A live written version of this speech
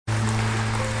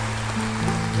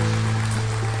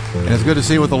And it's good to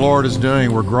see what the Lord is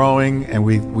doing. We're growing, and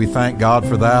we thank God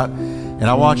for that. And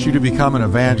I want you to become an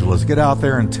evangelist. Get out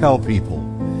there and tell people.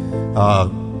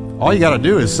 All you got to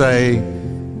do is say,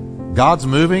 God's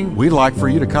moving. We'd like for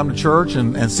you to come to church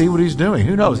and see what He's doing.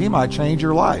 Who knows? He might change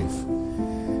your life.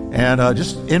 And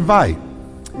just invite.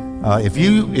 If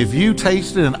you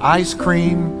tasted an ice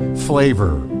cream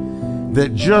flavor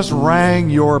that just rang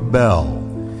your bell,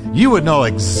 you would know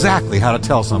exactly how to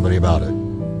tell somebody about it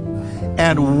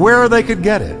and where they could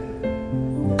get it.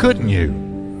 Couldn't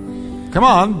you? Come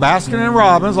on, Baskin and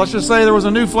Robbins, let's just say there was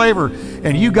a new flavor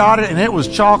and you got it and it was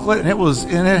chocolate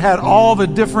and it had all the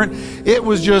different, it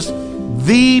was just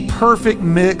the perfect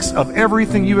mix of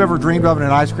everything you ever dreamed of in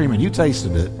an ice cream, and you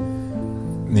tasted it.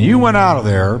 And you went out of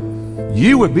there,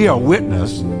 you would be a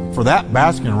witness for that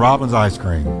Baskin Robbins ice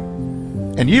cream.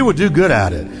 And you would do good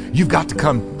at it. You've got to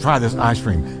come try this ice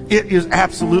cream. It is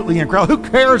absolutely incredible. Who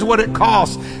cares what it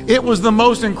costs? It was the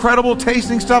most incredible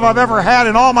tasting stuff I've ever had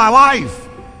in all my life.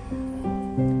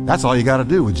 That's all you got to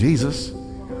do with Jesus.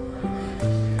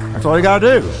 That's all you got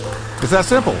to do. It's that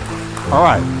simple. All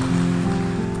right.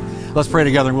 Let's pray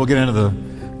together and we'll get into the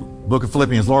book of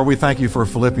Philippians. Lord, we thank you for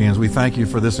Philippians. We thank you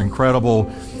for this incredible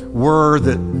word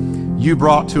that you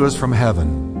brought to us from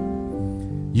heaven.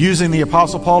 Using the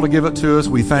Apostle Paul to give it to us,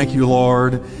 we thank you,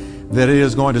 Lord, that it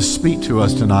is going to speak to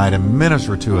us tonight and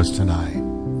minister to us tonight.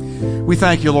 We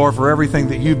thank you, Lord, for everything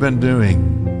that you've been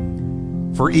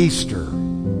doing for Easter.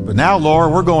 But now,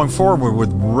 Lord, we're going forward with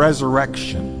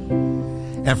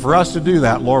resurrection. And for us to do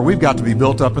that, Lord, we've got to be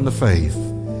built up in the faith.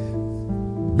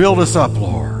 Build us up,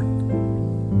 Lord.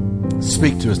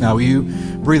 Speak to us. Now, will you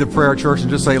breathe a prayer, church, and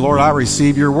just say, Lord, I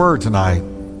receive your word tonight.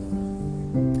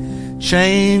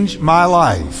 Change my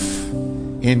life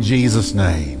in Jesus'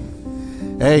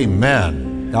 name.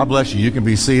 Amen. God bless you. You can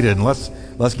be seated, and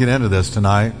let's get into this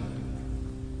tonight.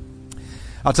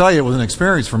 I'll tell you, it was an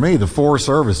experience for me, the 4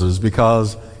 services,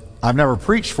 because I've never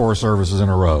preached 4 services in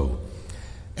a row.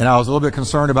 And I was a little bit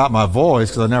concerned about my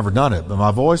voice because I'd never done it. But my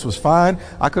voice was fine.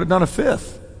 I could have done a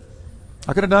 5th.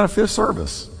 I could have done a 5th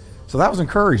service. So that was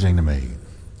encouraging to me.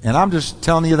 And I'm just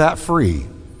telling you that free.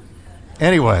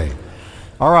 Anyway,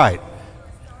 all right.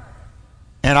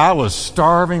 And I was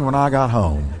starving when I got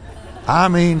home. I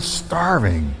mean,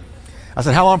 starving. I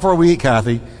said, how long before we eat,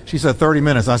 Kathy? She said 30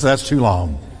 minutes. I said, that's too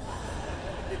long.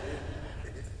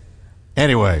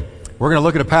 Anyway, we're going to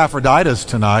look at Epaphroditus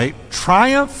tonight.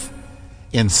 Triumph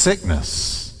in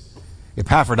sickness.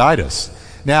 Epaphroditus.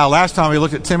 Now, last time we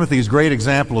looked at Timothy's great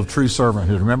example of true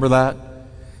servanthood. Remember that?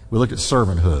 We looked at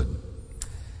servanthood.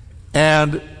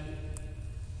 And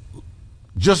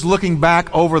just looking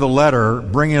back over the letter,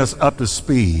 bringing us up to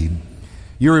speed,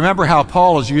 you remember how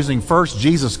Paul is using first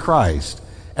Jesus Christ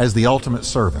as the ultimate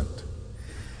servant.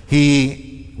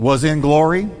 He was in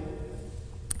glory,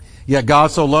 yet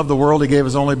God so loved the world, He gave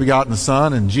His only begotten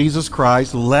Son, and Jesus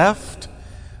Christ left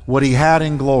what He had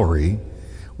in glory,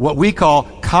 what we call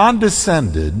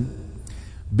condescended,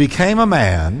 became a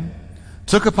man,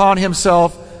 took upon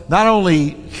Himself not only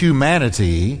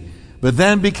humanity, but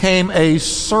then became a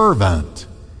servant.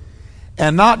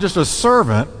 And not just a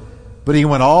servant, but He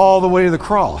went all the way to the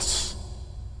cross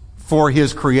for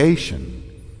His creation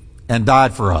and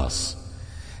died for us.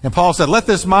 And Paul said, let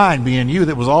this mind be in you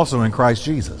that was also in Christ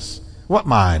Jesus. What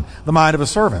mind? The mind of a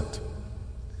servant.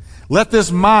 Let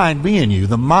this mind be in you,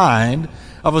 the mind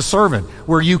of a servant,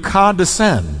 where you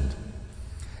condescend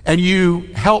and you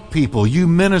help people, you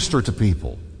minister to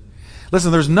people.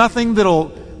 Listen, there's nothing that'll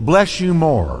bless you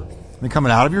more than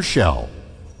coming out of your shell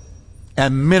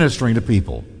and ministering to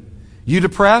people. You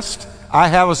depressed? I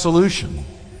have a solution.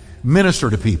 Minister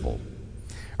to people.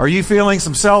 Are you feeling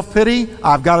some self-pity?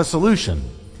 I've got a solution.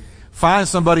 Find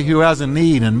somebody who has a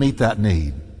need and meet that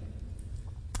need.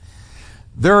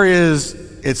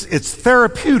 It's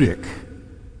therapeutic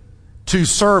to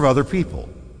serve other people.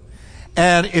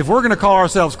 And if we're going to call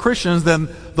ourselves Christians, then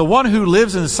the one who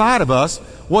lives inside of us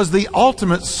was the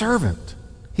ultimate servant.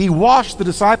 He washed the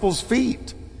disciples'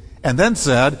 feet and then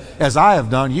said, as I have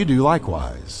done, you do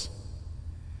likewise.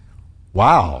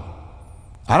 Wow.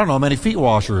 I don't know many feet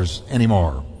washers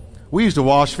anymore. We used to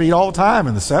wash feet all the time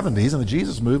in the 70s in the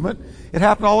Jesus movement. It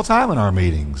happened all the time in our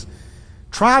meetings.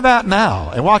 Try that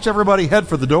now and watch everybody head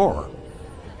for the door.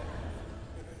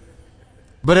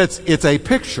 But it's a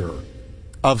picture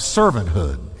of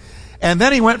servanthood. And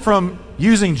then he went from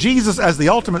using Jesus as the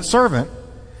ultimate servant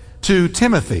to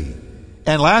Timothy.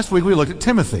 And last week we looked at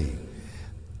Timothy,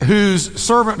 whose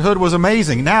servanthood was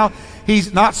amazing. Now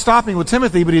he's not stopping with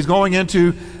Timothy, but he's going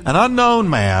into an unknown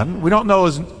man. We don't know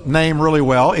his name really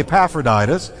well,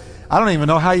 Epaphroditus. I don't even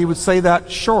know how you would say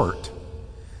that short.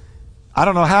 I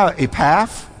don't know how,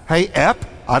 Hey,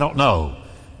 I don't know.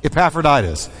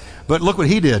 Epaphroditus. But look what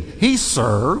he did. He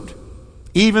served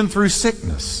even through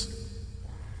sickness.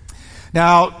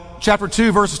 Now, chapter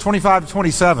 2, verses 25 to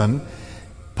 27,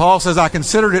 Paul says, I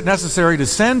considered it necessary to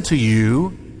send to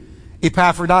you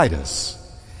Epaphroditus.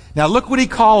 Now, look what he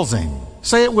calls him.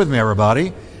 Say it with me,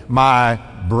 everybody. My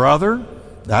brother.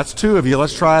 That's two of you.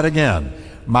 Let's try it again.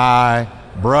 My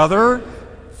brother,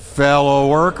 fellow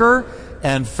worker,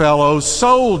 and fellow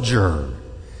soldier.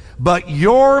 But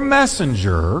your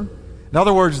messenger, in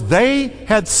other words, they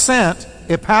had sent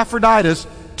Epaphroditus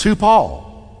to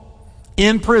Paul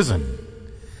in prison,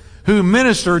 who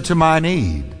ministered to my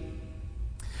need.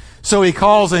 So he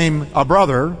calls him a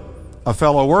brother, a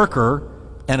fellow worker,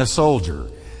 and a soldier.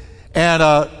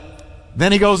 And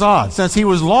then he goes on. Since he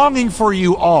was longing for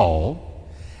you all,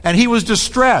 and he was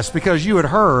distressed because you had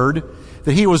heard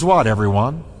that he was what,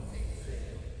 everyone?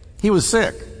 He was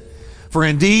sick. For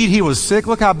indeed he was sick.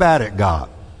 Look how bad it got.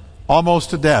 Almost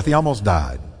to death. He almost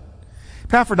died.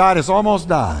 Epaphroditus almost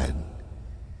died.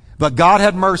 But God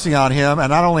had mercy on him, and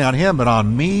not only on him, but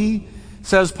on me,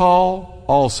 says Paul,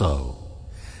 also,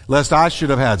 lest I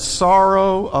should have had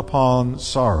sorrow upon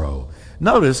sorrow.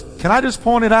 Notice, can I just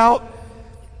point it out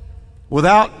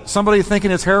without somebody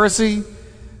thinking it's heresy?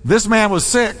 This man was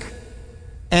sick,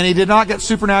 and he did not get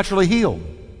supernaturally healed.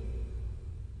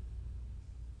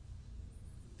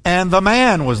 And the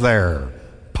man was there,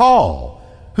 Paul,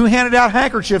 who handed out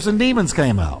handkerchiefs and demons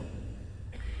came out.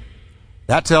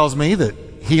 That tells me that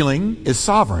healing is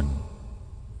sovereign.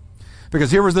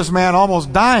 Because here was this man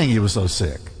almost dying, he was so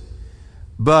sick.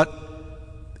 But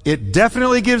it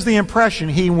definitely gives the impression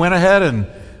he went ahead and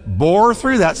bore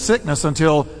through that sickness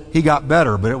until he got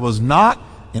better. But it was not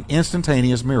an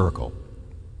instantaneous miracle.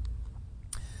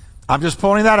 I'm just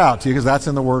pointing that out to you because that's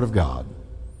in the Word of God.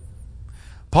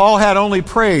 Paul had only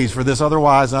praise for this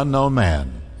otherwise unknown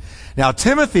man. Now,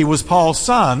 Timothy was Paul's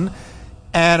son,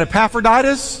 and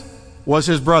Epaphroditus was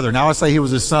his brother. Now, I say he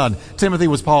was his son. Timothy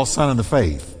was Paul's son in the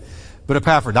faith. But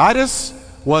Epaphroditus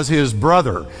was his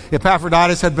brother.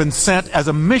 Epaphroditus had been sent as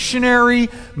a missionary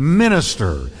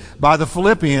minister by the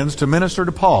Philippians to minister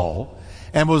to Paul,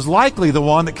 and was likely the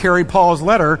one that carried Paul's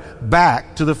letter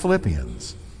back to the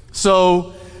Philippians.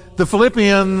 So, the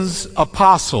Philippians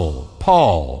apostle,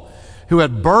 Paul, who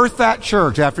had birthed that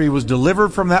church after he was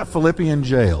delivered from that Philippian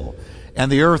jail and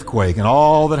the earthquake and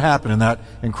all that happened in that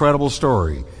incredible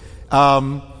story,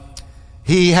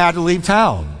 he had to leave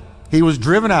town. He was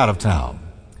driven out of town.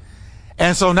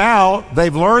 And so now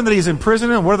they've learned that he's in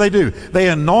prison, and what do? They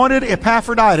anointed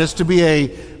Epaphroditus to be a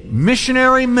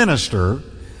missionary minister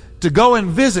to go and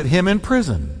visit him in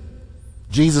prison.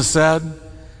 Jesus said,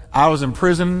 I was in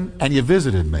prison and you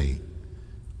visited me.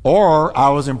 Or I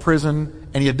was in prison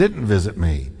and you didn't visit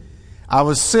me. I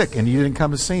was sick and you didn't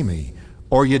come to see me.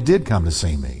 Or you did come to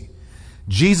see me.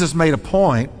 Jesus made a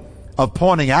point of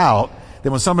pointing out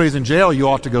that when somebody's in jail, you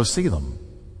ought to go see them.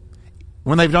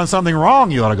 When they've done something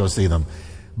wrong, you ought to go see them.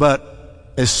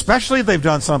 But especially if they've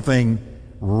done something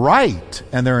right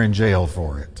and they're in jail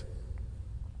for it.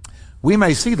 We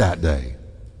may see that day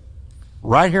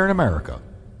right here in America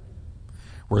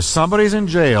where somebody's in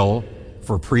jail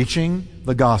for preaching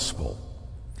the gospel.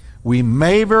 We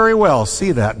may very well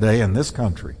see that day in this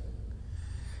country.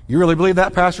 You really believe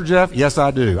that, Pastor Jeff? Yes,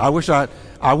 I do. I wish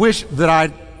that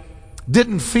I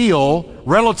didn't feel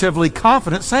relatively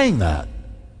confident saying that,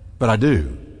 but I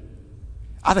do.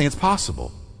 I think it's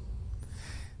possible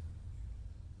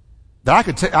that I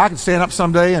could stand up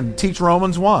someday and teach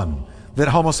Romans 1, that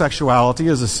homosexuality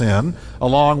is a sin,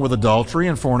 along with adultery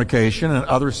and fornication and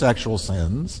other sexual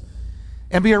sins,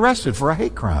 and be arrested for a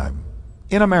hate crime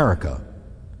in America.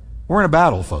 We're in a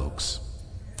battle, folks.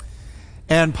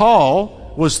 And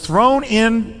Paul was thrown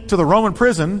into the Roman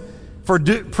prison for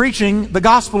preaching the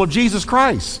gospel of Jesus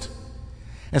Christ.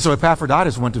 And so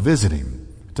Epaphroditus went to visit him,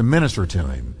 to minister to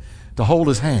him, to hold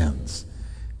his hands,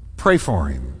 pray for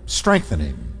him, strengthen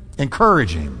him,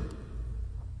 encourage him.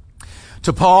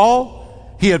 To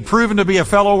Paul, he had proven to be a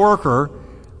fellow worker,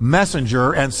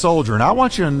 messenger, and soldier. And I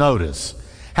want you to notice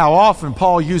how often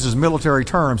Paul uses military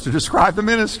terms to describe the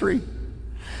ministry.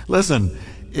 Listen,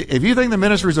 if you think the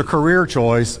ministry is a career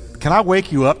choice, can I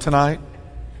wake you up tonight?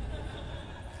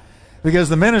 Because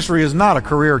the ministry is not a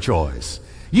career choice.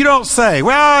 You don't say,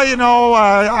 well, you know,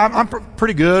 I'm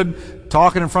pretty good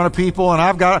talking in front of people, and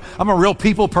I'm a real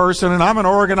people person, and I'm an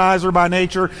organizer by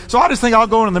nature, so I just think I'll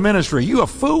go into the ministry. You a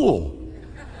fool.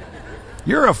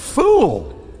 You're a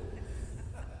fool.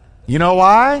 You know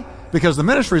why? Because the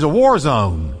ministry is a war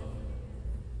zone.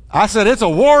 I said it's a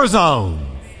war zone.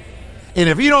 And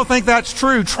if you don't think that's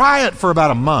true, try it for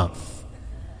about a month.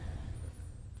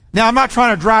 Now, I'm not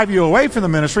trying to drive you away from the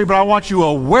ministry, but I want you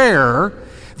aware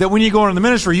that when you go into the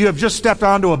ministry, you have just stepped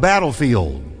onto a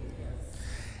battlefield.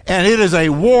 And it is a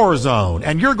war zone,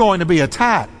 and you're going to be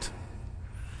attacked.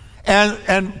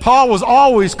 And Paul was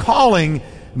always calling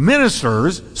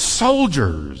ministers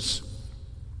soldiers.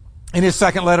 In his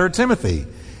second letter to Timothy,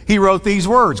 he wrote these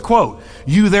words, quote,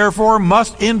 "You therefore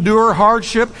must endure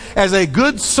hardship as a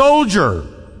good soldier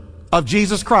of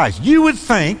Jesus Christ." You would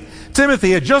think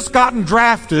Timothy had just gotten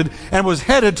drafted and was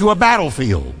headed to a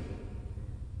battlefield.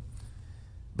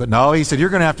 But no, he said, you're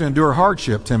going to have to endure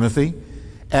hardship, Timothy,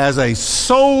 as a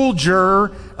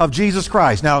soldier of Jesus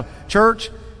Christ. Now, church,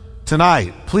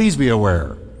 tonight, please be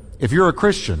aware, if you're a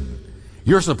Christian,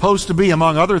 you're supposed to be,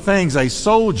 among other things, a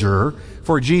soldier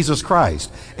for Jesus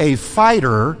Christ, a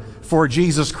fighter for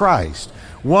Jesus Christ,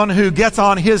 one who gets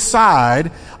on his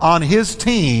side, on his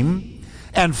team,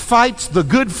 and fights the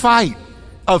good fight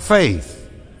of faith.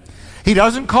 He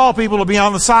doesn't call people to be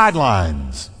on the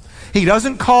sidelines. He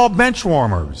doesn't call bench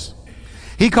warmers.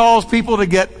 He calls people to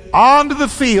get onto the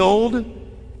field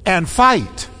and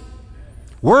fight.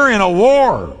 We're in a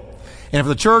war. And if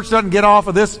the church doesn't get off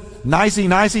of this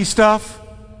nicey stuff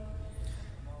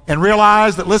and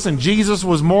realize that, listen, Jesus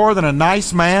was more than a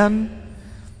nice man.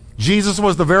 Jesus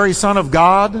was the very Son of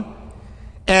God.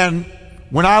 And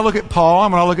when I look at Paul,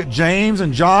 and when I look at James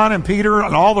and John and Peter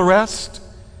and all the rest,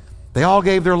 they all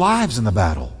gave their lives in the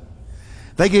battle.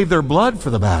 They gave their blood for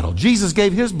the battle. Jesus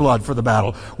gave his blood for the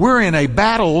battle. We're in a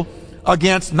battle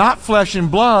against not flesh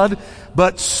and blood,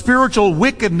 but spiritual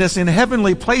wickedness in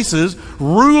heavenly places,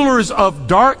 rulers of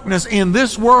darkness in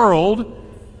this world,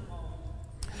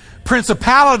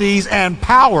 principalities and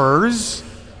powers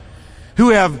who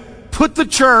have put the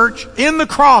church in the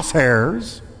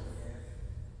crosshairs.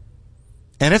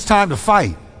 And it's time to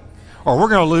fight, or we're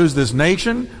going to lose this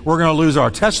nation, we're going to lose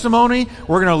our testimony,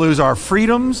 we're going to lose our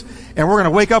freedoms, and we're going to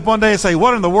wake up one day and say,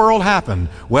 what in the world happened?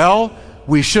 Well,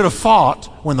 we should have fought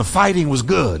when the fighting was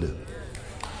good.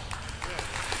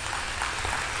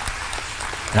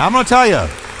 Now, I'm going to tell you,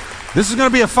 this is going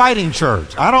to be a fighting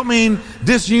church. I don't mean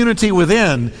disunity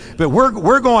within, but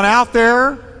we're going out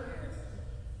there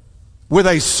with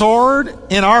a sword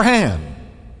in our hand,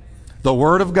 the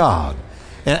Word of God.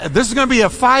 And this is going to be a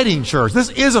fighting church. This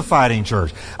is a fighting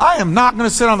church. I am not going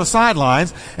to sit on the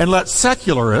sidelines and let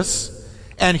secularists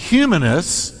and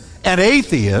humanists and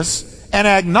atheists and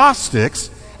agnostics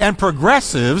and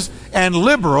progressives and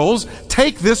liberals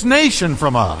take this nation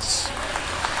from us.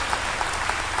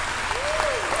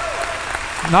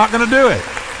 Not going to do it.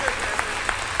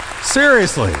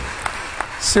 Seriously.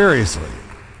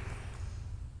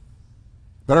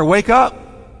 Better wake up.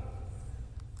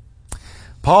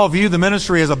 Paul viewed the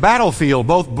ministry as a battlefield,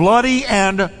 both bloody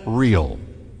and real.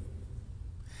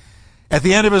 At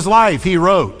the end of his life, he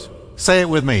wrote, say it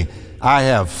with me, I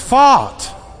have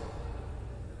fought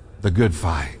the good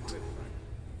fight.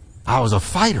 I was a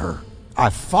fighter. I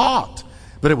fought,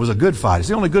 but it was a good fight. It's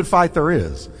the only good fight there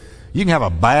is. You can have a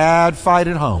bad fight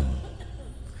at home.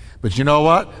 But you know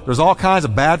what? There's all kinds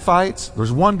of bad fights.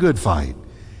 There's one good fight,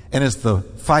 and it's the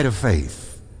fight of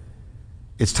faith.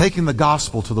 It's taking the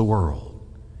gospel to the world.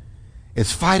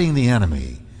 It's fighting the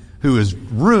enemy who is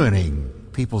ruining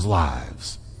people's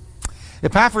lives.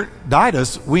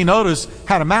 Epaphroditus, we notice,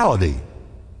 had a malady,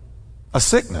 a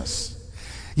sickness.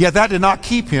 Yet that did not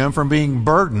keep him from being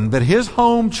burdened that his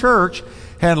home church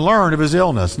had learned of his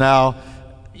illness. Now,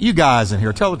 you guys in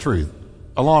here, tell the truth,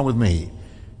 along with me.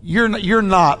 You're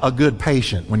not a good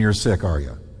patient when you're sick, are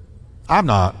you? I'm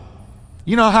not.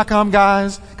 You know how come,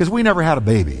 guys? Because we never had a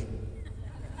baby.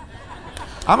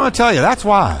 I'm going to tell you, that's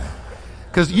why.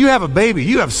 Because you have a baby,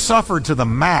 you have suffered to the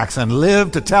max and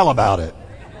lived to tell about it.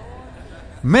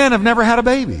 Men have never had a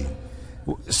baby.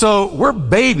 So we're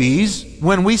babies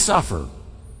when we suffer.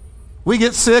 We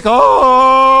get sick,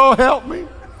 oh, help me.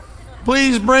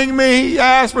 Please bring me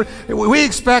aspirin. We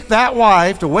expect that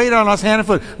wife to wait on us hand and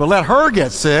foot, but let her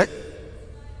get sick.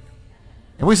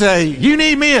 And we say, you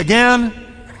need me again?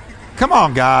 Come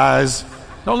on, guys.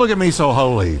 Don't look at me so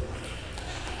holy.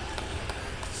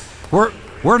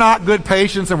 We're not good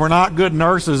patients and we're not good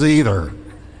nurses either.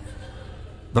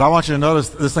 But I want you to notice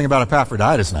this thing about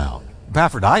Epaphroditus now.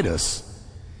 Epaphroditus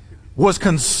was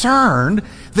concerned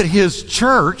that his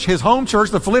church, his home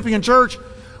church, the Philippian church,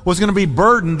 was going to be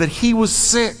burdened, that he was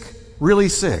sick, really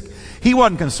sick. He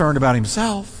wasn't concerned about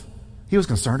himself. He was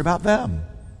concerned about them.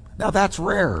 Now that's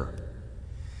rare.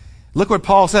 Look what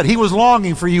Paul said. He was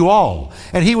longing for you all,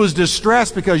 and he was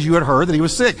distressed because you had heard that he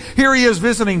was sick. Here he is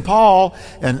visiting Paul,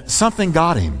 and something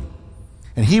got him,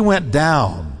 and he went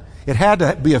down. It had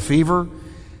to be a fever.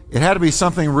 It had to be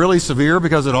something really severe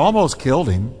because it almost killed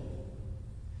him.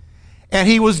 And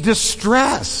he was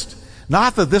distressed.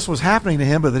 Not that this was happening to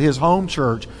him, but that his home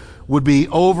church would be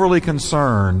overly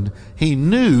concerned. He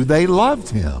knew they loved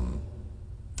him.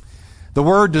 The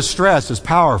word distress is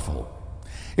powerful.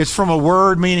 It's from a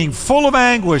word meaning full of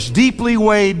anguish, deeply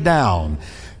weighed down.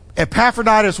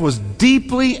 Epaphroditus was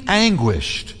deeply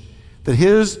anguished that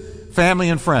his family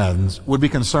and friends would be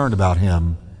concerned about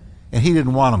him, and he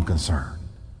didn't want them concerned.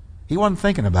 He wasn't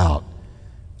thinking about,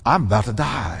 I'm about to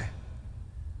die.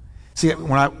 See,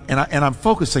 I'm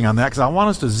focusing on that because I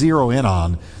want us to zero in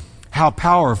on how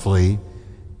powerfully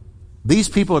these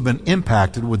people have been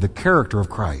impacted with the character of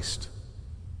Christ.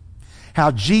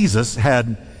 How Jesus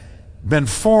had been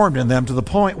formed in them to the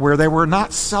point where they were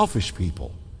not selfish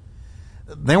people.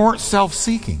 They weren't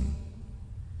self-seeking.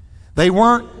 They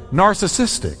weren't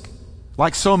narcissistic,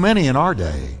 like so many in our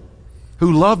day,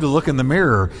 who love to look in the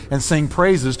mirror and sing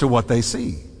praises to what they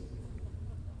see.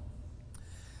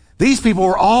 These people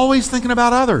were always thinking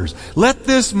about others. Let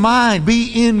this mind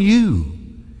be in you.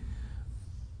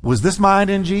 Was this mind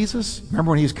in Jesus?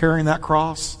 Remember when he was carrying that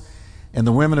cross? And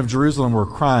the women of Jerusalem were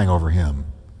crying over him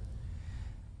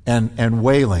and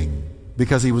wailing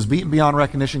because he was beaten beyond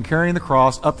recognition, carrying the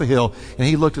cross up the hill. And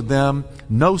he looked at them,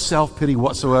 no self-pity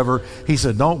whatsoever. He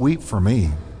said, don't weep for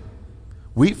me.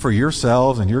 Weep for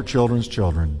yourselves and your children's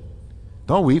children.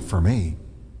 Don't weep for me.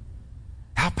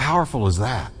 How powerful is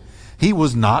that? He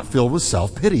was not filled with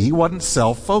self-pity. He wasn't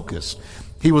self-focused.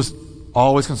 He was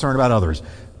always concerned about others.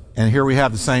 And here we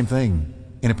have the same thing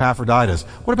in Epaphroditus.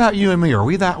 What about you and me? Are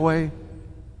we that way?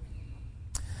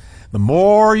 The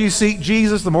more you seek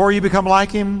Jesus, the more you become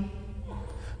like him.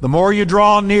 The more you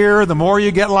draw near, the more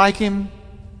you get like him.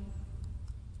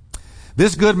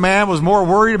 This good man was more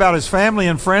worried about his family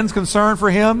and friends' concern for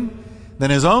him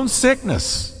than his own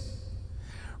sickness.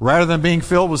 Rather than being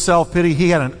filled with self-pity, he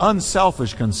had an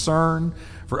unselfish concern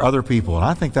for other people. And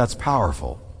I think that's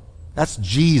powerful. That's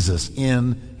Jesus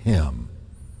in him.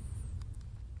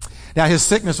 Now, his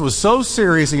sickness was so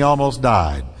serious he almost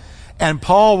died. And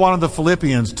Paul wanted the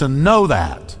Philippians to know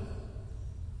that.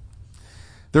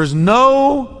 There's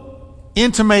no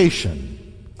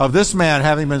intimation of this man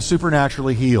having been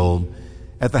supernaturally healed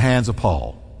at the hands of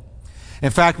Paul.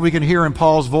 In fact, we can hear in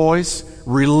Paul's voice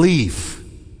relief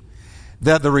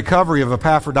that the recovery of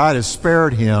Epaphroditus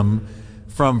spared him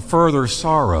from further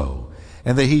sorrow,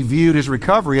 and that he viewed his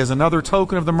recovery as another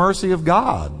token of the mercy of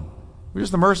God. It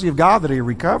was the mercy of God that he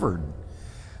recovered.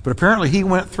 But apparently he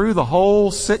went through the whole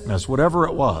sickness, whatever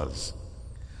it was.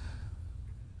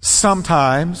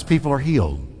 Sometimes people are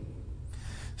healed.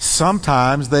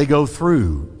 Sometimes they go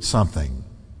through something.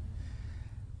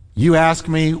 You ask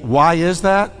me, why is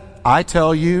that? I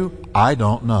tell you, I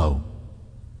don't know.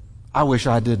 I wish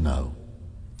I did know.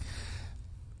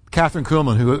 Catherine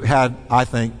Kuhlman, who had, I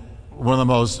think, one of the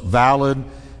most valid,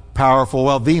 powerful,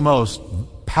 well, the most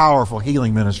powerful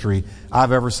healing ministry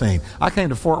I've ever seen. I came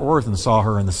to Fort Worth and saw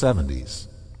her in the 70s.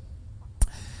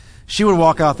 She would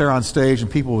walk out there on stage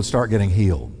and people would start getting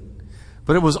healed.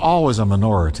 But it was always a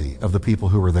minority of the people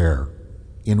who were there,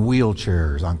 in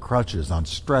wheelchairs, on crutches, on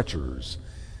stretchers,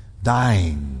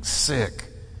 dying, sick,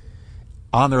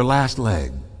 on their last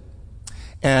leg.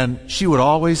 And she would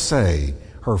always say,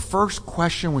 her first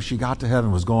question when she got to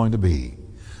heaven was going to be,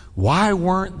 why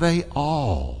weren't they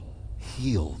all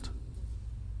healed?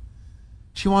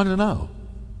 She wanted to know.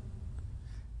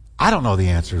 I don't know the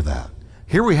answer to that.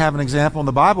 Here we have an example in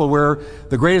the Bible where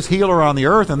the greatest healer on the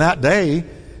earth in that day,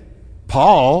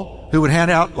 Paul, who would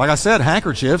hand out, like I said,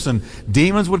 handkerchiefs, and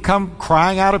demons would come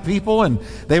crying out of people and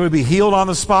they would be healed on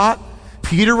the spot.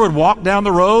 Peter would walk down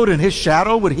the road and his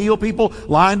shadow would heal people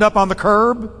lined up on the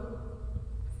curb.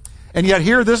 And yet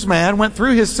here this man went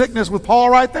through his sickness with Paul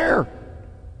right there.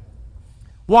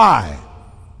 Why?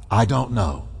 I don't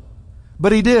know.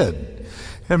 But he did.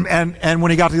 And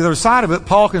when he got to the other side of it,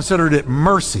 Paul considered it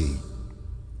mercy.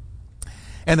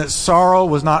 And that sorrow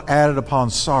was not added upon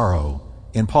sorrow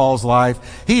in Paul's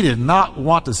life. He did not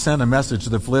want to send a message to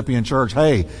the Philippian church,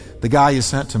 hey, the guy you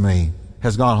sent to me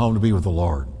has gone home to be with the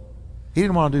Lord. He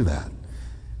didn't want to do that.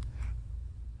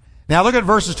 Now look at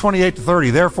verses 28 to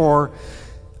 30. Therefore,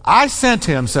 I sent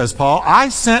him, says Paul, I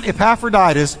sent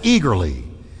Epaphroditus eagerly,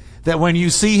 that when you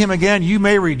see him again, you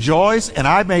may rejoice and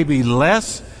I may be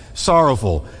less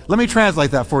sorrowful. Let me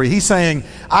translate that for you. He's saying,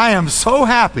 I am so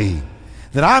happy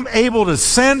that I'm able to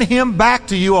send him back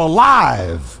to you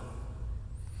alive.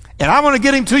 And I'm going to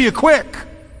get him to you quick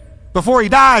before he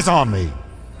dies on me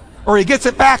or he gets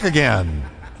it back again.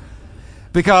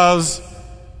 Because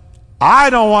I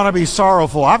don't want to be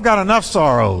sorrowful. I've got enough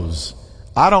sorrows.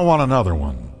 I don't want another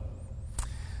one.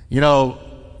 You know,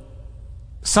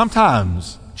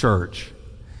 sometimes, church,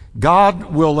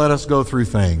 God will let us go through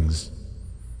things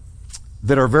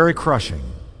that are very crushing,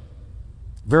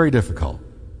 very difficult.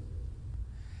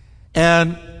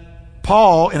 And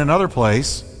Paul, in another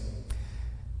place,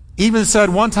 even said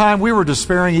one time we were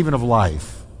despairing even of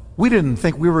life. We didn't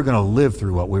think we were going to live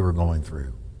through what we were going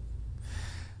through.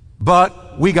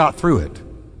 But we got through it.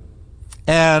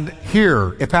 And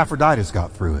here, Epaphroditus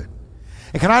got through it.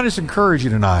 And can I just encourage you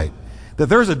tonight that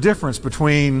there's a difference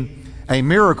between a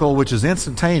miracle which is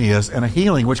instantaneous and a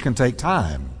healing which can take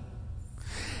time.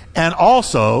 And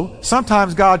also,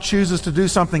 sometimes God chooses to do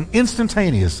something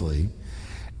instantaneously,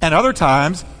 and other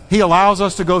times He allows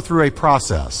us to go through a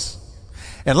process.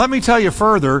 And let me tell you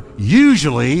further,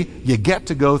 usually you get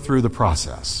to go through the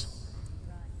process.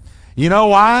 You know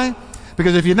why?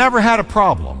 Because if you never had a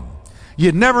problem,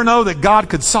 you'd never know that God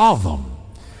could solve them.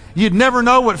 You'd never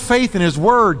know what faith in His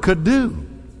Word could do.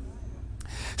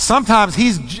 Sometimes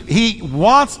He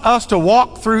wants us to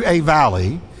walk through a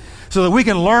valley so that we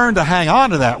can learn to hang on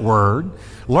to that Word,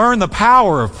 learn the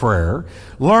power of prayer,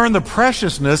 learn the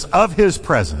preciousness of His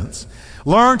presence,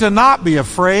 learn to not be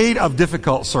afraid of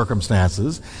difficult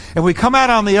circumstances, and we come out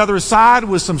on the other side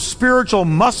with some spiritual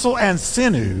muscle and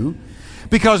sinew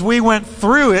because we went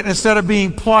through it instead of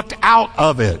being plucked out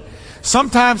of it.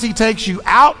 Sometimes He takes you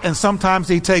out and sometimes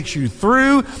He takes you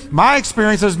through. My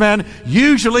experience has been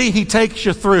usually He takes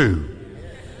you through.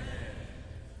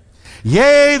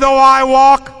 Yea, though I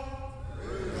walk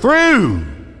through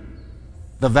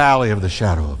the valley of the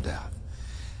shadow of death,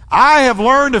 I have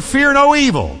learned to fear no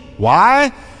evil.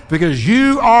 Why? Because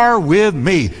you are with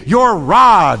me. Your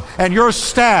rod and your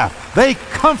staff, they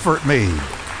comfort me.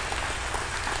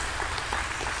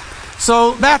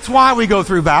 So that's why we go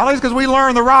through valleys, because we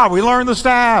learn the rod, we learn the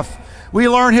staff, we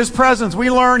learn His presence, we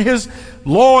learn His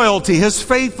loyalty, His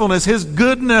faithfulness, His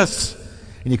goodness.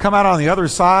 And you come out on the other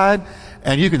side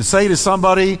and you can say to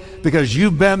somebody, because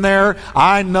you've been there,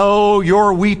 I know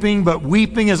you're weeping, but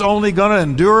weeping is only going to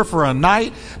endure for a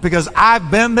night because I've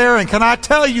been there. And can I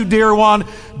tell you, dear one,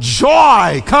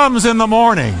 joy comes in the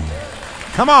morning.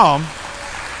 Come on.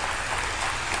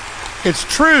 It's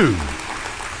true.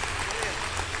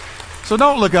 So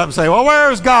don't look up and say, well,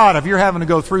 where's God? If you're having to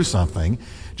go through something,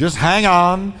 just hang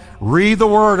on, read the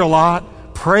Word a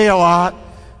lot, pray a lot,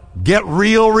 get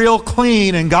real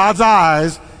clean in God's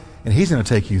eyes, and He's going to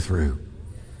take you through.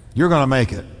 You're going to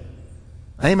make it.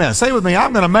 Amen. Say with me,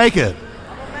 I'm going to make it.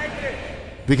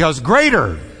 Because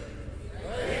greater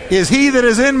is He that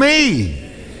is in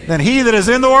me than he that is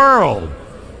in the world.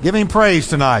 Give Him praise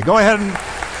tonight. Go ahead and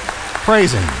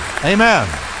praise Him. Amen.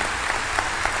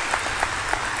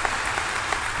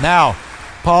 Now,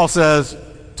 Paul says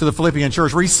to the Philippian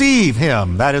church, receive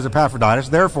him, that is Epaphroditus,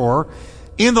 therefore,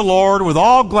 in the Lord with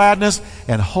all gladness,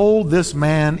 and hold this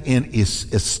man in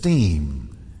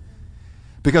esteem.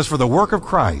 Because for the work of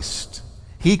Christ,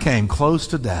 he came close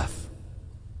to death,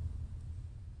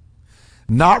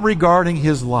 not regarding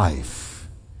his life,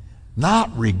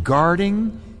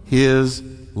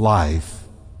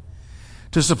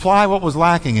 to supply what was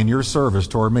lacking in your service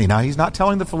toward me. Now, he's not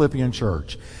telling the Philippian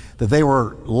church that they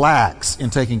were lax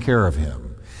in taking care of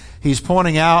him. He's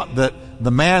pointing out that the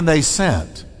man they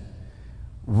sent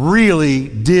really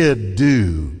did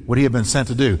do what he had been sent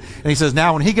to do. And he says,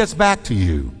 now when he gets back to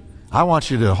you, I want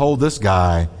you to hold this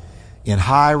guy in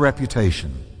high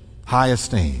reputation, high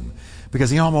esteem,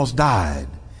 because he almost died.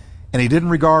 And he didn't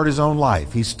regard his own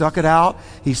life. He stuck it out.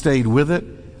 He stayed with it.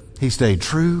 He stayed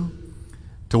true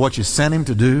to what you sent him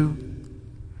to do.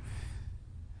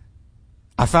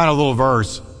 I found a little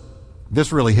verse.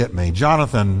 This really hit me.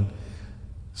 Jonathan,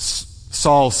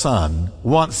 Saul's son,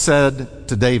 once said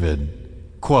to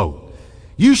David, quote,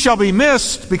 you shall be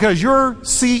missed because your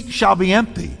seat shall be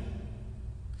empty.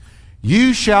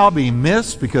 You shall be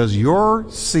missed because your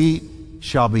seat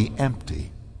shall be empty.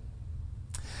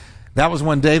 That was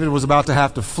when David was about to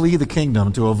have to flee the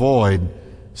kingdom to avoid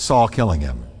Saul killing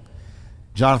him.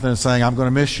 Jonathan is saying, I'm going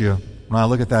to miss you when I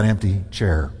look at that empty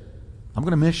chair. I'm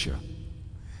going to miss you.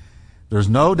 There's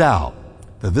no doubt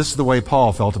that this is the way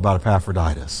Paul felt about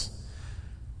Epaphroditus.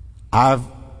 I've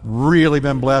really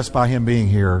been blessed by him being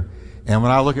here, and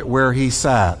when I look at where he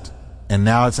sat and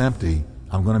now it's empty,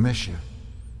 I'm going to miss you.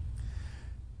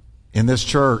 In this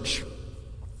church,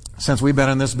 since we've been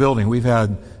in this building, we've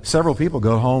had several people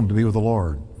go home to be with the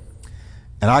Lord.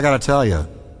 And I got to tell you,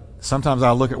 sometimes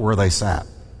I look at where they sat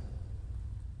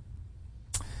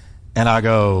and I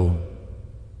go,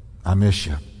 I miss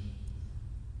you.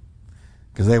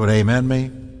 Because they would amen me,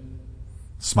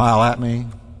 smile at me,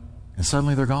 and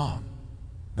suddenly they're gone.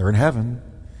 They're in heaven.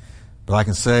 But I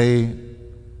can say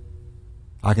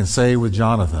with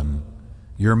Jonathan,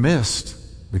 you're missed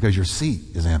because your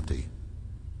seat is empty.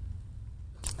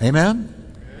 Amen?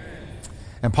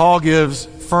 And Paul gives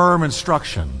firm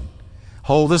instruction.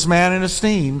 Hold this man in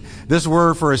esteem. This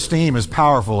word for esteem is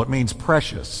powerful. It means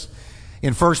precious.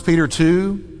 In 1 Peter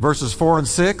 2, verses 4 and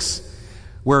 6,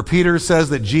 where Peter says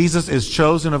that Jesus is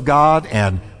chosen of God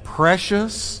and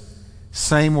precious,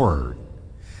 same word.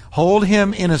 Hold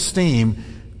him in esteem,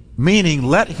 meaning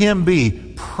let him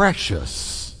be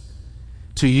precious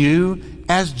to you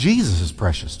as Jesus is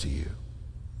precious to you.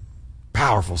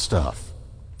 Powerful stuff.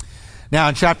 Now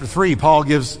in chapter 3, Paul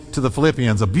gives to the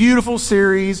Philippians a beautiful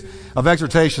series of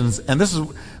exhortations, and this is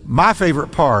my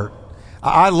favorite part.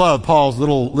 I love Paul's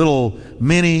little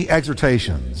mini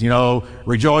exhortations.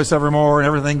 Rejoice evermore and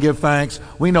everything give thanks.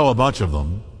 We know a bunch of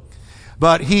them.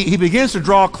 But he begins to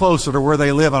draw closer to where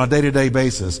they live on a day-to-day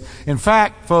basis. In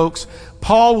fact, folks,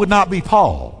 Paul would not be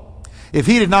Paul if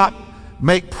he did not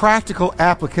make practical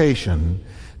application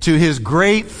to his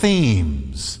great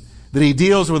themes that he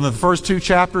deals with in the first 2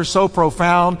 chapters, so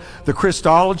profound, the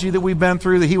Christology that we've been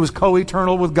through, that he was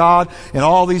co-eternal with God, and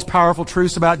all these powerful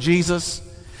truths about Jesus.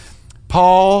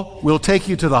 Paul will take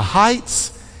you to the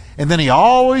heights, and then he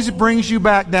always brings you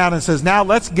back down and says, now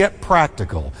let's get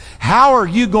practical. How are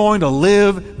you going to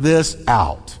live this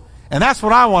out? And that's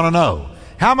what I want to know.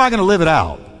 How am I going to live it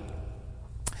out?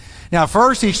 Now,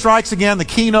 first, he strikes again the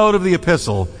keynote of the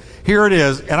epistle. Here it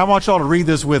is, and I want you all to read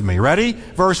this with me. Ready?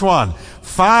 Verse 1.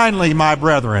 Finally, my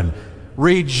brethren,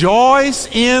 rejoice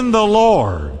in the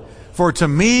Lord. For to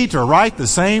me to write the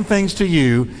same things to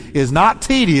you is not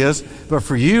tedious, but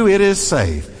for you it is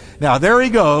safe. Now there he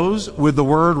goes with the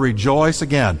word rejoice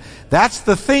again. That's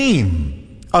the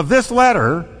theme of this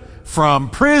letter from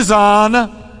prison.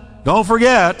 Don't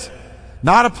forget,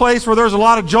 not a place where there's a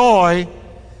lot of joy,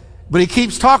 but he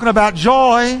keeps talking about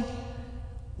joy.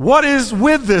 What is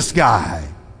with this guy?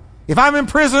 If I'm in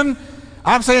prison,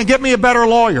 I'm saying, get me a better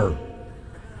lawyer.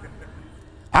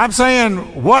 I'm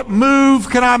saying, what move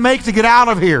can I make to get out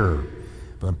of here?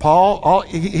 But Paul,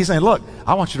 he's saying, look,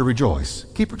 I want you to rejoice.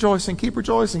 Keep rejoicing, keep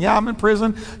rejoicing. Yeah, I'm in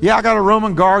prison. Yeah, I got a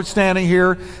Roman guard standing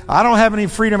here. I don't have any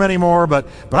freedom anymore, but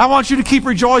I want you to keep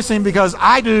rejoicing because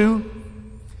I do.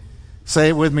 Say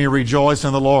it with me, rejoice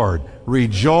in the Lord.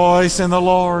 Rejoice in the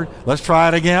Lord. Let's try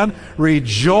it again.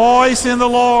 Rejoice in the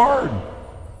Lord.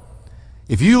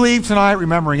 If you leave tonight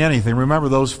remembering anything, remember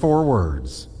those 4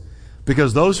 words.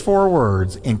 Because those 4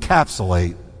 words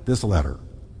encapsulate this letter.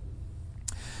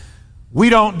 We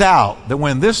don't doubt that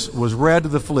when this was read to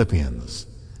the Philippians,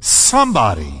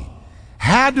 somebody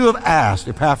had to have asked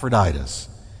Epaphroditus,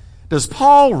 does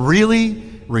Paul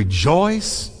really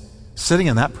rejoice sitting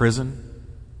in that prison?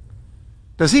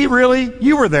 Does he really?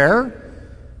 You were there.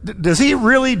 Does he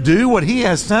really do what he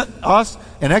has sent us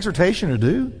an exhortation to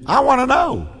do? I want to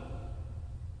know.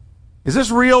 Is this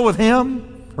real with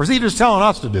him? Or is he just telling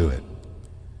us to do it?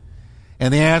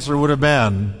 And the answer would have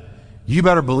been, you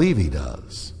better believe he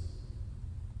does.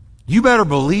 You better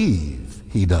believe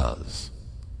he does.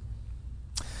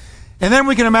 And then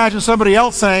we can imagine somebody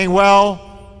else saying, well,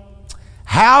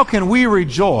 how can we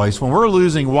rejoice when we're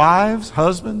losing wives,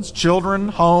 husbands, children,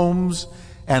 homes,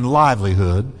 and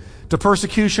livelihood to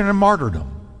persecution and martyrdom?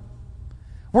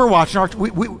 We're watching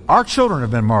our children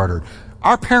have been martyred.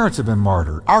 Our parents have been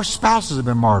martyred. Our spouses have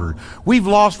been martyred. We've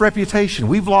lost reputation.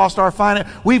 We've lost our finance.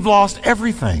 We've lost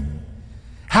everything.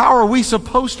 How are we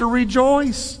supposed to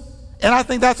rejoice? And I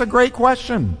think that's a great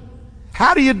question.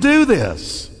 How do you do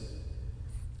this?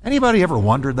 Anybody ever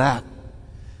wondered that?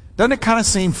 Doesn't it kind of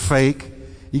seem fake?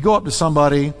 You go up to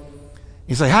somebody,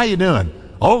 you say, how you doing?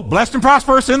 Oh, blessed and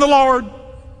prosperous in the Lord.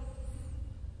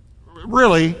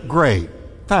 Really? Great.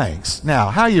 Thanks. Now,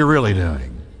 how are you really doing?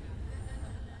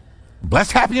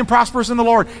 Blessed, happy, and prosperous in the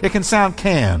Lord. It can sound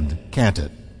canned, can't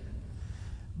it?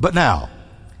 But now,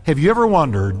 have you ever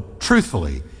wondered,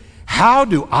 truthfully, how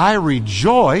do I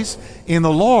rejoice in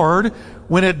the Lord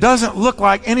when it doesn't look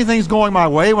like anything's going my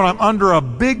way, when I'm under a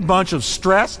big bunch of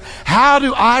stress? How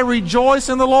do I rejoice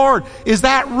in the Lord? Is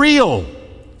that real?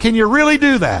 Can you really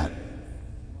do that?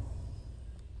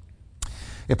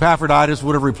 Epaphroditus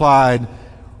would have replied,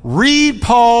 read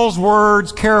Paul's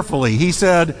words carefully. He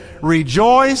said,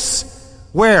 rejoice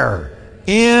where?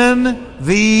 In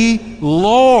the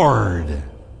Lord.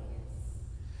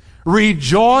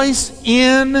 Rejoice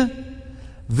in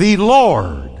the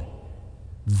Lord.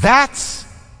 That's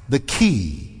the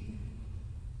key.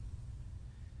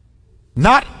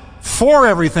 Not for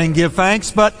everything give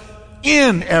thanks, but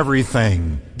in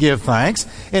everything give thanks.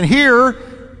 And here,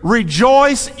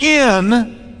 rejoice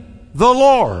in the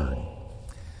Lord.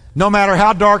 No matter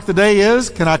how dark the day is,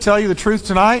 can I tell you the truth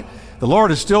tonight? The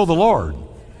Lord is still the Lord.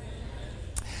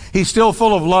 He's still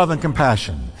full of love and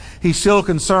compassion. He's still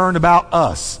concerned about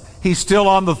us. He's still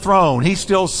on the throne. He's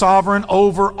still sovereign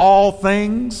over all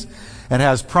things and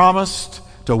has promised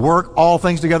to work all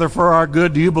things together for our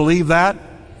good. Do you believe that?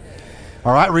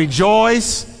 All right,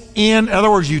 rejoice in other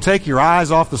words, you take your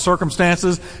eyes off the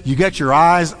circumstances. You get your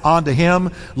eyes onto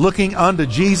Him, looking unto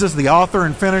Jesus, the author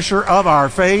and finisher of our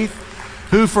faith,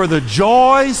 who for the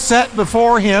joy set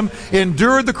before Him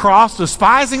endured the cross,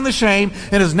 despising the shame,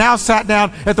 and is now sat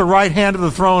down at the right hand of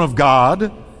the throne of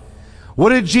God. What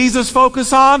did Jesus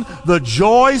focus on? The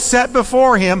joy set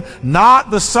before Him,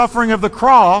 not the suffering of the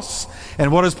cross.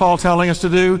 And what is Paul telling us to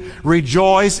do?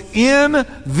 Rejoice in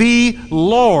the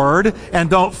Lord and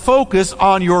don't focus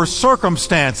on your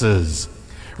circumstances.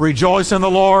 Rejoice in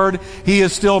the Lord. He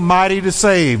is still mighty to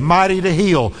save, mighty to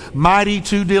heal, mighty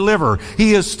to deliver.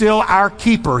 He is still our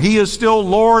keeper. He is still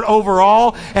Lord over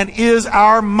all and is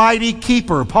our mighty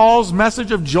keeper. Paul's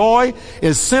message of joy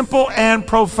is simple and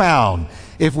profound.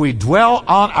 If we dwell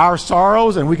on our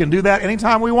sorrows, and we can do that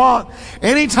anytime we want,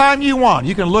 anytime you want,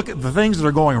 you can look at the things that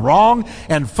are going wrong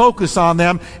and focus on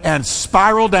them and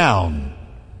spiral down.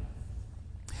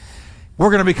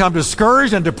 We're going to become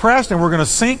discouraged and depressed, and we're going to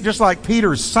sink just like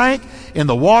Peter sank in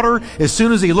the water. As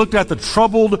soon as he looked at the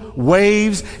troubled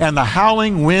waves and the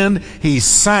howling wind, he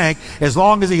sank. As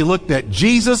long as he looked at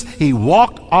Jesus, he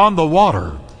walked on the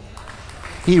water.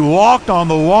 He walked on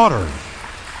the water.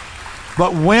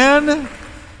 But when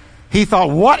he thought,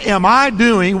 what am I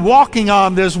doing walking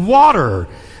on this water?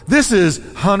 This is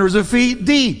hundreds of feet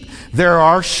deep. There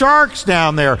are sharks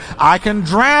down there. I can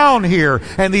drown here.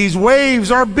 And these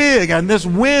waves are big. And this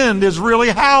wind is really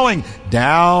howling.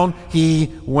 Down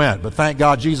he went. But thank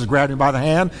God Jesus grabbed him by the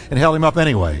hand and held him up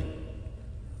anyway.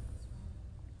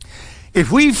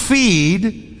 If we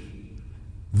feed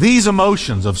these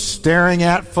emotions of staring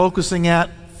at, focusing at,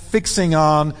 fixing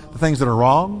on the things that are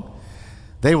wrong,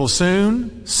 they will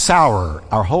soon sour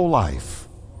our whole life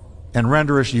and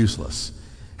render us useless.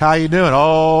 How you doing?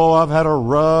 Oh, I've had a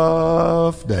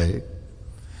rough day.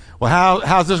 Well,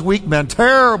 how's this week been?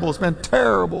 Terrible. It's been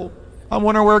terrible. I'm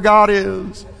wondering where God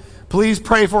is. Please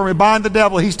pray for me. Bind the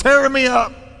devil. He's tearing me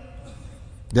up.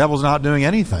 Devil's not doing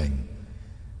anything.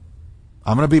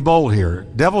 I'm going to be bold here.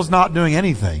 Devil's not doing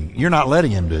anything. You're not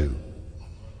letting him do.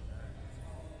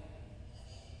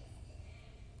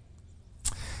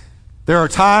 There are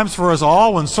times for us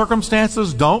all when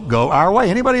circumstances don't go our way.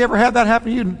 Anybody ever had that happen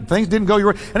to you? Things didn't go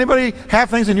your way? Anybody have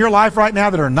things in your life right now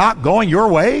that are not going your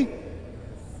way?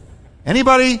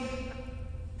 Anybody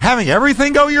having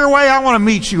everything go your way? I want to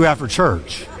meet you after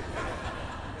church.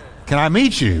 Can I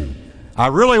meet you? I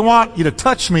really want you to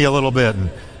touch me a little bit and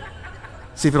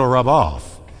see if it'll rub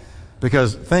off.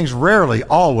 Because things rarely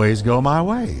always go my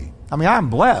way. I mean, I'm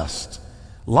blessed.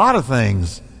 A lot of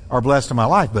things are blessed in my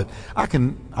life, but I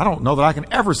don't know that I can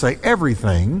ever say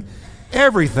everything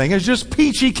is just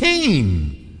peachy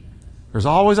keen. There's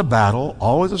always a battle,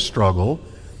 always a struggle,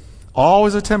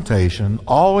 always a temptation,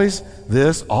 always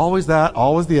this, always that,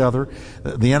 always the other.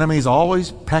 The enemy's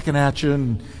always pecking at you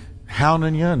and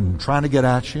hounding you and trying to get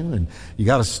at you, and you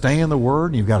got to stay in the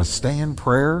Word and you've got to stay in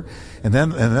prayer. And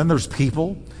then there's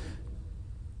people.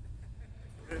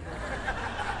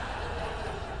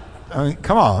 I mean,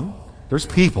 come on. There's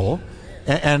people,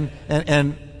 and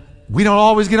we don't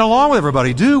always get along with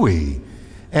everybody, do we?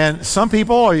 And some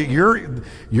people, you're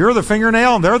the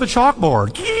fingernail and they're the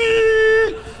chalkboard.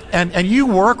 And you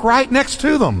work right next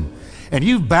to them. And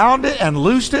you've bound it and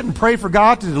loosed it and prayed for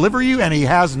God to deliver you, and He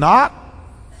has not.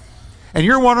 And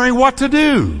you're wondering what to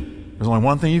do. There's only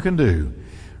one thing you can do.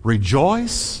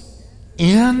 Rejoice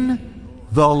in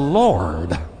the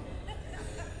Lord.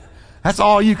 That's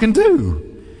all you can do.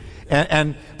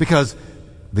 And because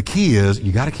the key is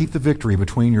you got to keep the victory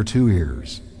between your two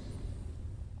ears.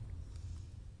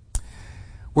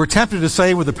 We're tempted to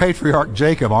say with the patriarch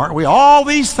Jacob, aren't we? All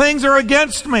these things are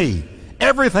against me.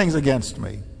 Everything's against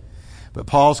me. But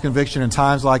Paul's conviction in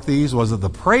times like these was that the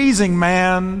praising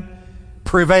man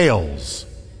prevails.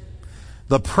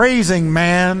 The praising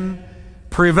man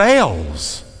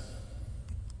prevails.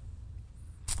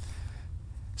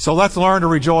 So let's learn to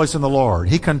rejoice in the Lord.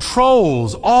 He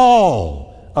controls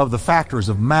all of the factors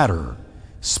of matter,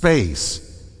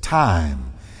 space,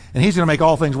 time. And He's going to make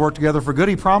all things work together for good.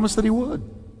 He promised that He would.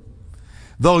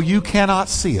 Though you cannot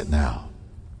see it now.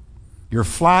 You're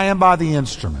flying by the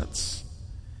instruments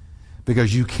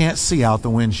because you can't see out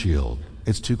the windshield.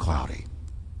 It's too cloudy.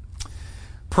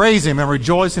 Praise Him and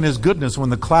rejoice in His goodness when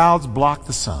the clouds block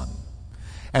the sun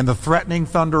and the threatening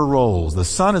thunder rolls. The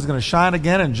sun is going to shine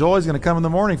again and joy is going to come in the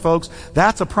morning, folks.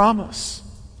 That's a promise.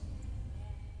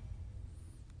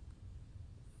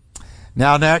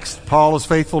 Now next, Paul is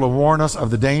faithful to warn us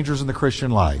of the dangers in the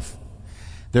Christian life.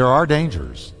 There are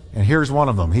dangers, and here's one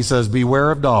of them. He says,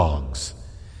 beware of dogs.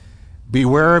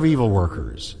 Beware of evil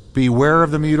workers. Beware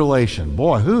of the mutilation.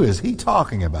 Boy, who is he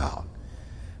talking about?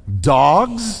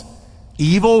 Dogs?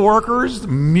 Evil workers?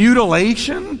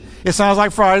 Mutilation? It sounds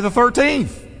like Friday the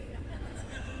 13th.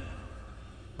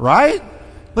 Right?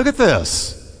 Look at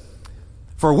this.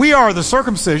 For we are the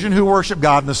circumcision who worship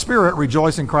God in the Spirit,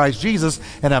 rejoice in Christ Jesus,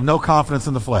 and have no confidence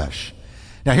in the flesh.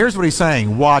 Now here's what he's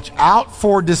saying. Watch out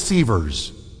for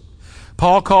deceivers.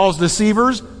 Paul calls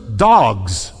deceivers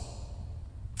dogs.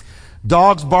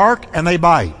 Dogs bark and they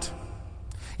bite.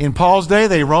 In Paul's day,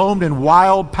 they roamed in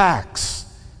wild packs,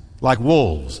 like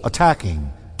wolves,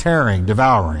 attacking, tearing,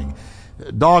 devouring.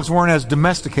 Dogs weren't as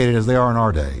domesticated as they are in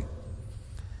our day.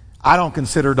 I don't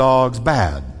consider dogs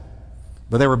bad.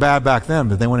 But they were bad back then,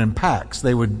 but they went in packs.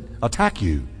 They would attack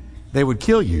you. They would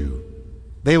kill you.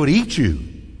 They would eat you.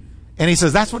 And he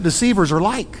says that's what deceivers are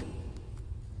like.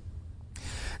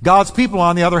 God's people,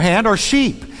 on the other hand, are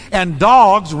sheep. And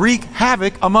dogs wreak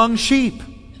havoc among sheep.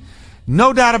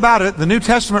 No doubt about it, the New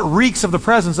Testament reeks of the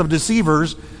presence of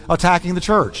deceivers attacking the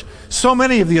church. So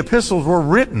many of the epistles were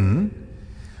written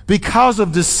because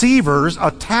of deceivers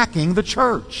attacking the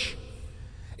church.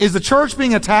 Is the church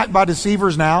being attacked by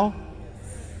deceivers now?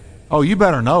 Oh, you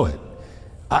better know it.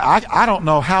 I don't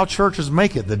know how churches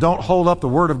make it that don't hold up the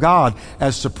Word of God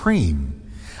as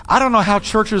supreme. I don't know how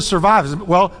churches survive.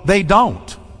 Well, they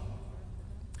don't.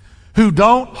 Who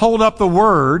don't hold up the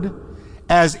Word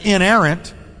as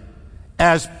inerrant,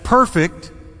 as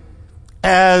perfect,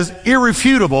 as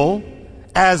irrefutable,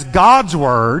 as God's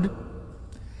Word,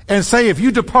 and say, if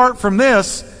you depart from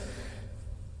this,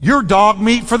 you're dog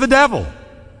meat for the devil.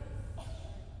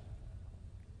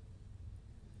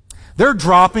 They're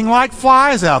dropping like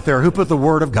flies out there who put the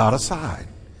Word of God aside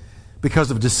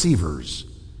because of deceivers.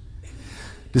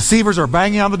 Deceivers are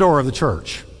banging on the door of the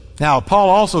church. Now, Paul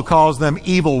also calls them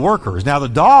evil workers. Now, the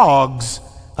dogs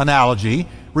analogy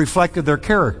reflected their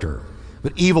character,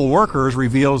 but evil workers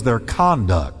reveals their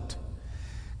conduct.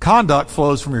 Conduct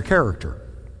flows from your character.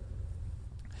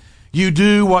 You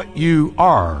do what you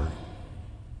are.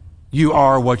 You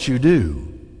are what you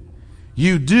do.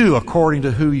 You do according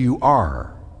to who you are.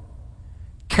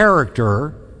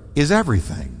 Character is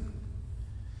everything.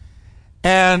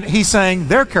 And he's saying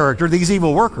their character, these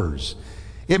evil workers,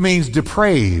 it means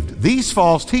depraved. These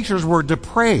false teachers were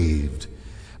depraved,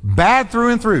 bad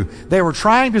through and through. They were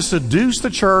trying to seduce the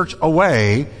church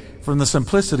away from the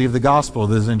simplicity of the gospel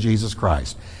that is in Jesus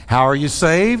Christ. How are you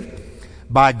saved?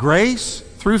 By grace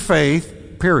through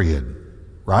faith, period.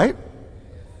 Right?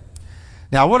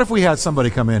 Now, what if we had somebody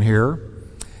come in here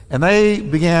and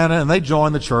they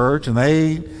joined the church and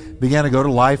they began to go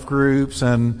to life groups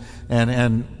and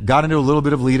got into a little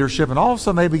bit of leadership, and all of a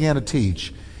sudden they began to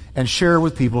teach and share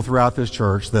with people throughout this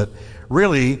church that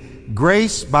really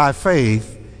grace by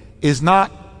faith is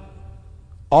not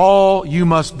all you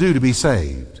must do to be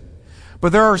saved.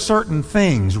 But there are certain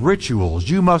things, rituals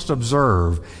you must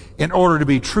observe in order to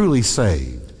be truly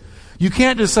saved. You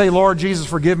can't just say, Lord Jesus,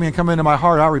 forgive me and come into my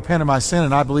heart. I repent of my sin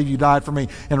and I believe you died for me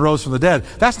and rose from the dead.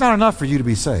 That's not enough for you to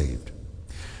be saved.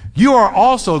 You are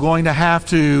also going to have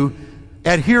to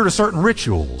adhere to certain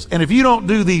rituals. And if you don't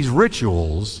do these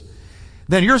rituals,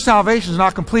 then your salvation is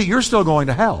not complete. You're still going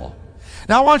to hell.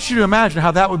 Now I want you to imagine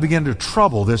how that would begin to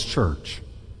trouble this church.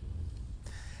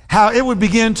 How it would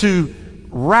begin to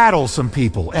rattle some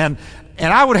people. And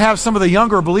I would have some of the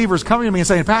younger believers coming to me and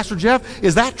saying, Pastor Jeff,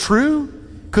 is that true?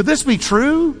 Could this be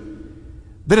true?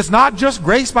 That it's not just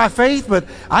grace by faith, but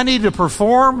I need to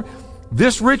perform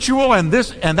this ritual and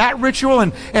this and that ritual,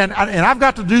 and I've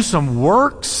got to do some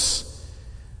works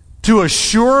to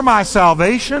assure my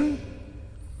salvation?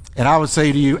 And I would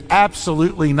say to you,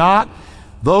 absolutely not.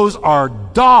 Those are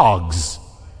dogs.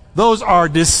 Those are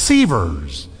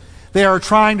deceivers. They are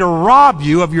trying to rob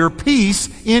you of your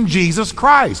peace in Jesus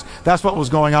Christ. That's what was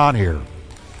going on here.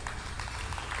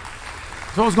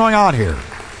 That's what was going on here.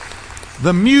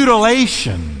 The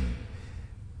mutilation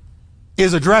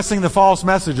is addressing the false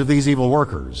message of these evil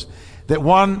workers, that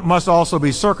one must also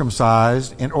be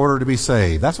circumcised in order to be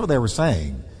saved. That's what they were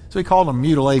saying. So he called them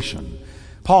mutilation.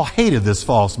 Paul hated this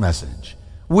false message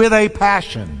with a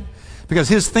passion, because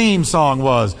his theme song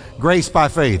was grace by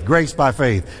faith, grace by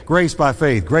faith, grace by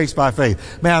faith, grace by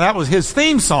faith. Man, that was his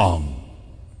theme song.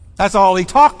 That's all he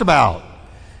talked about.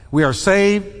 We are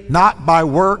saved not by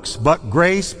works, but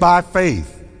grace by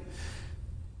faith.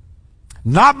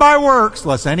 Not by works,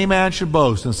 lest any man should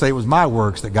boast and say it was my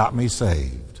works that got me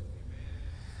saved.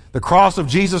 The cross of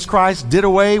Jesus Christ did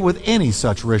away with any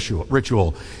such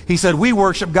ritual. He said, we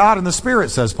worship God in the Spirit,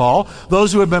 says Paul.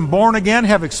 Those who have been born again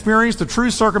have experienced the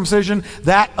true circumcision,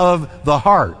 that of the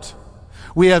heart.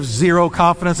 We have zero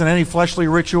confidence in any fleshly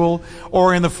ritual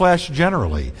or in the flesh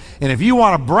generally. And if you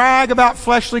want to brag about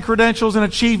fleshly credentials and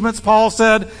achievements, Paul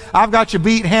said, I've got you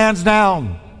beat hands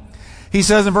down. He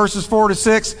says in verses 4 to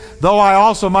 6, though I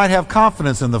also might have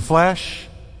confidence in the flesh,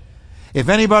 if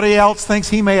anybody else thinks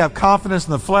he may have confidence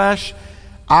in the flesh,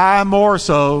 I more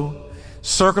so.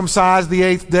 Circumcised the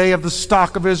 8th day of the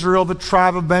stock of Israel, the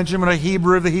tribe of Benjamin, a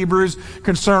Hebrew of the Hebrews.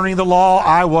 Concerning the law,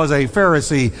 I was a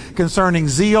Pharisee. Concerning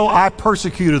zeal, I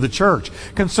persecuted the church.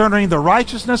 Concerning the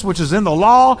righteousness which is in the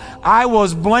law, I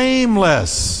was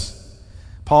blameless.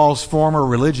 Paul's former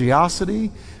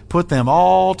religiosity put them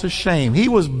all to shame. He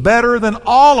was better than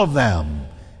all of them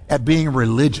at being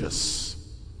religious.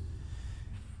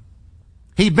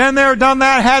 He'd been there, done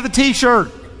that, had the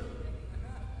t-shirt.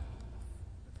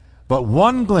 But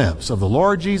one glimpse of the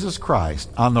Lord Jesus Christ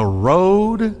on the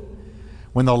road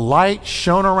when the light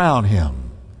shone around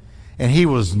him and he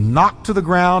was knocked to the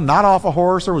ground, not off a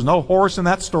horse. There was no horse in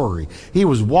that story. He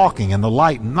was walking and the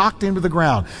light knocked him to the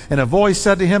ground. And a voice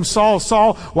said to him, Saul,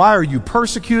 Saul, why are you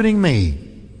persecuting me?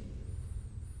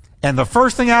 And the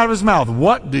first thing out of his mouth,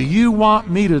 what do you want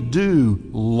me to do,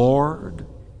 Lord?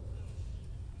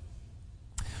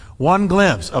 One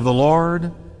glimpse of the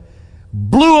Lord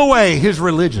blew away his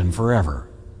religion forever.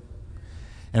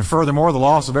 And furthermore, the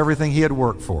loss of everything he had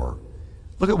worked for.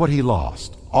 Look at what he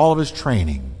lost. All of his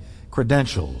training,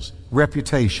 credentials,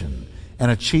 reputation,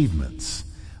 and achievements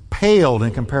paled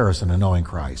in comparison to knowing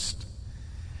Christ.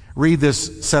 Read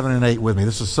this 7 and 8 with me.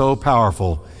 This is so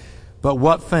powerful. But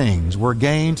what things were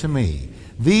gain to me?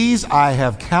 These I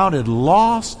have counted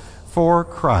loss for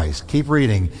Christ. Keep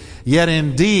reading. Yet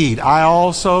indeed I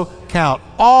also count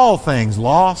all things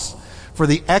loss for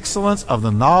the excellence of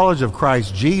the knowledge of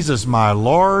Christ Jesus my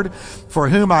Lord, for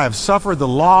whom I have suffered the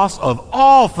loss of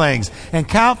all things, and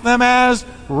count them as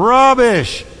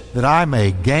rubbish, that I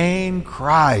may gain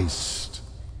Christ.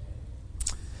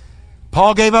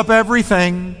 Paul gave up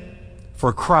everything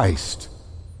for Christ.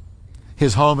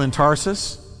 His home in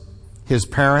Tarsus, his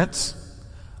parents,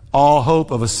 all hope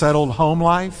of a settled home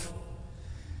life.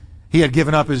 He had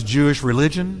given up his Jewish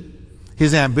religion,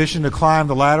 his ambition to climb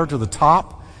the ladder to the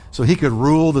top, so he could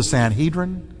rule the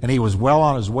Sanhedrin, and he was well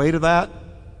on his way to that.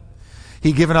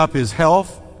 He'd given up his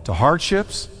health to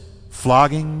hardships,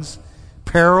 floggings,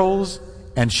 perils,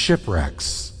 and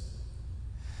shipwrecks.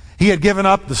 He had given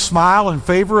up the smile and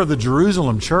favor of the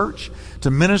Jerusalem church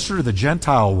to minister to the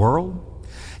Gentile world.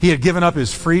 He had given up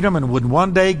his freedom and would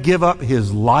one day give up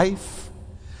his life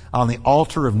on the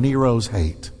altar of Nero's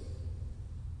hate.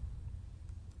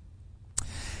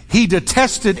 He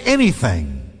detested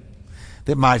anything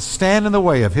that might stand in the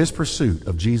way of his pursuit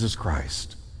of Jesus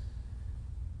Christ.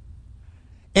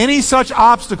 Any such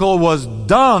obstacle was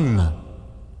dung,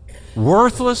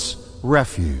 worthless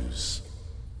refuse,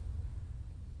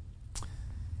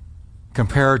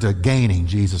 compared to gaining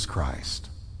Jesus Christ.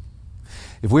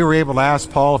 If we were able to ask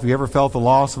Paul if he ever felt the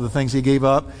loss of the things he gave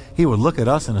up, he would look at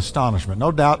us in astonishment.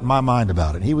 No doubt in my mind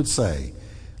about it. He would say,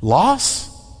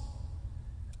 loss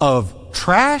of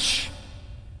trash?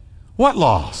 What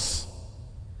loss?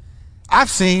 I've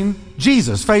seen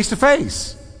Jesus face to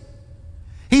face.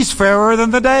 He's fairer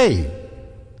than the day.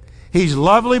 He's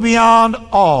lovely beyond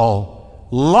all.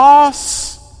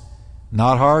 Loss?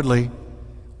 Not hardly.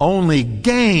 Only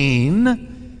gain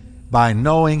by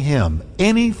knowing Him.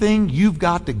 Anything you've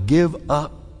got to give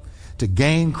up to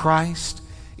gain Christ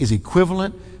is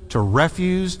equivalent to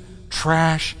refuse,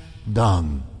 trash,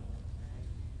 dung.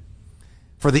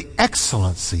 For the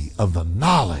excellency of the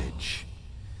knowledge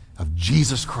of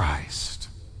Jesus Christ.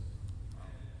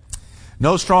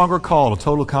 No stronger call to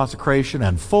total consecration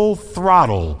and full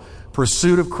throttle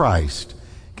pursuit of Christ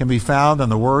can be found than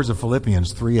the words of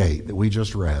Philippians 3:8 that we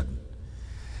just read.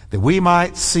 That we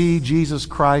might see Jesus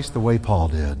Christ the way Paul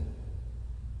did.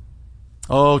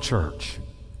 Oh, church,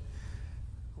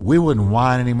 we wouldn't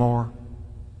whine anymore.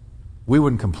 We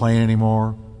wouldn't complain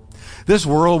anymore. This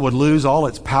world would lose all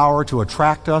its power to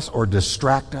attract us or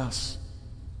distract us.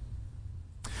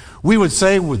 We would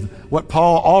say with what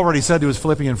Paul already said to his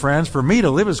Philippian friends, for me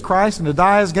to live is Christ and to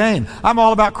die is gain. I'm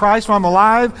all about Christ when I'm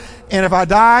alive, and if I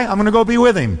die, I'm going to go be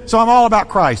with Him. So I'm all about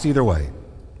Christ either way.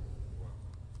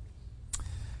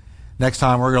 Next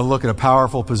time we're going to look at a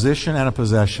powerful position and a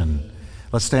possession.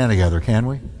 Let's stand together, can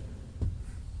we?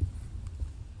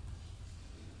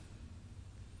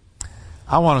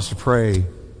 I want us to pray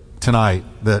tonight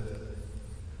that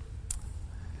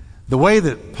The way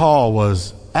that Paul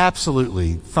was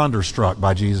absolutely thunderstruck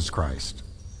by Jesus Christ.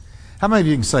 How many of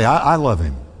you can say, I love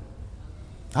him?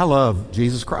 I love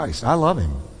Jesus Christ. I love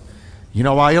him. You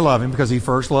know why you love him? Because he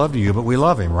first loved you, but we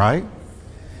love him, right?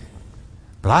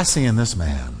 But I see in this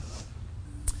man,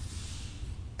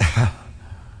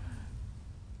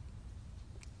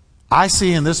 I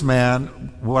see in this man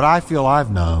what I feel I've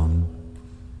known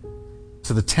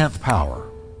to the 10th power.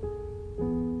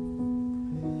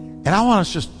 And I want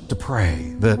us just to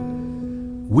pray that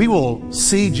we will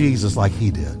see Jesus like he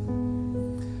did,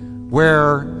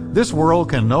 where this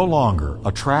world can no longer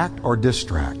attract or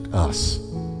distract us.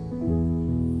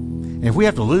 And if we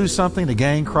have to lose something to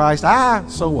gain Christ,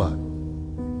 so what?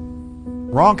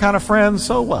 Wrong kind of friends,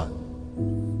 so what?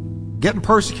 Getting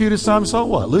persecuted some, so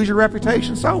what? Lose your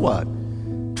reputation, so what?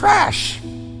 Trash.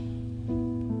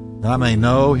 That I may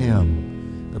know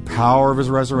him, the power of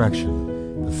his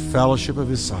resurrection, the fellowship of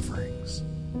his sufferings.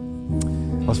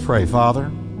 Let's pray. Father,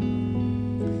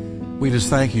 we just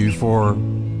thank you for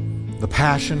the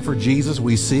passion for Jesus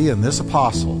we see in this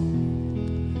apostle,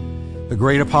 the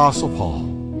great apostle Paul.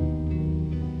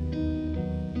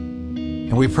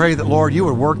 And we pray that, Lord, you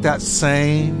would work that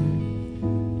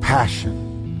same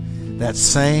passion, that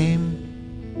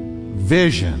same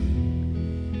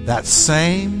vision, that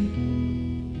same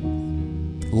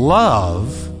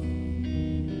love,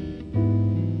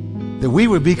 that we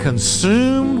would be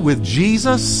consumed with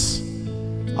Jesus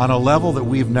on a level that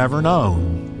we've never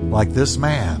known, like this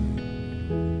man.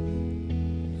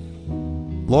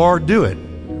 Lord, do it.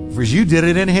 For you did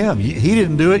it in him. He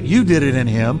didn't do it. You did it in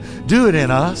him. Do it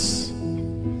in us.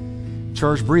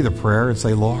 Church, breathe a prayer and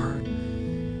say, Lord,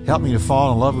 help me to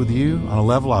fall in love with you on a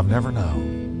level I've never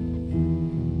known.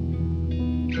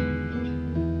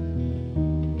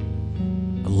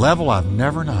 A level I've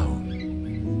never known.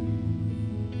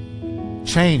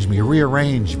 Change me,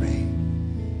 rearrange me.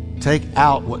 Take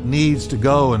out what needs to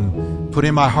go and put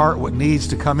in my heart what needs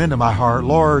to come into my heart.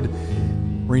 Lord,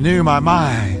 renew my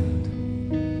mind.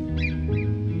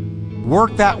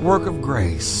 Work that work of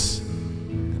grace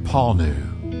that Paul knew.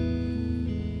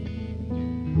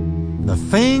 The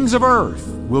things of earth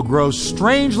will grow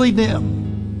strangely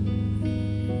dim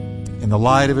in the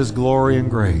light of his glory and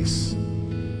grace.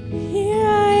 Here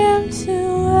I am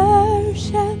to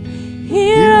worship.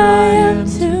 Here I am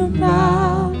to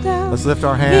bow down. Let's lift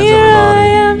our hands, Here everybody. I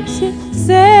am to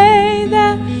say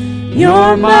that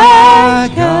you're my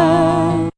God.